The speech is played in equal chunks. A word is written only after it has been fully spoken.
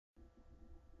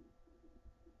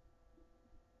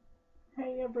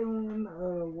Hey everyone,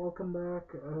 welcome back.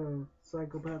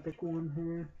 Psychopath1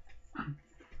 here.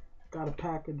 Got a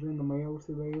package in the mail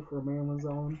today from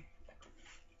Amazon.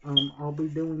 I'll be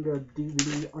doing a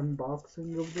DVD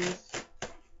unboxing of this.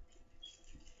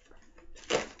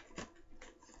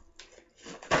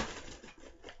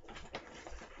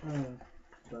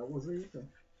 That was easy.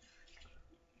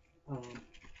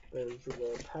 There's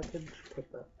the package,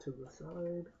 put that to the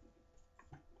side.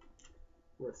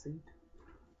 Receipt.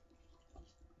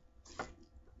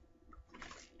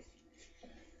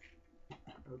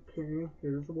 Okay,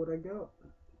 here's what I got.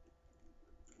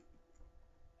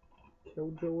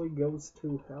 Killjoy Goes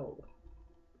to Hell.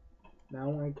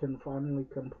 Now I can finally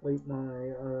complete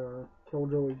my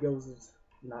Killjoy franchise.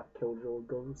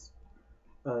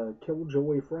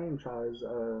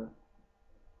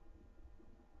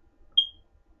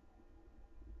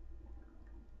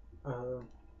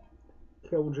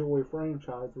 Killjoy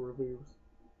franchise reviews.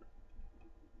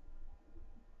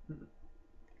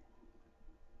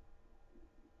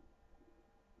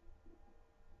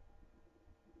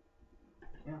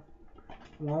 Yeah.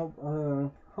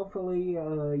 Well, hopefully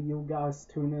you guys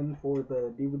tune in for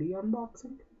the DVD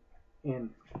unboxing, and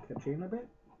catch you in a bit.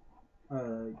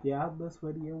 Yeah, this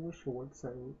video was short,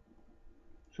 so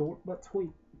short but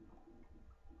sweet.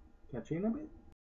 Catch you in a bit.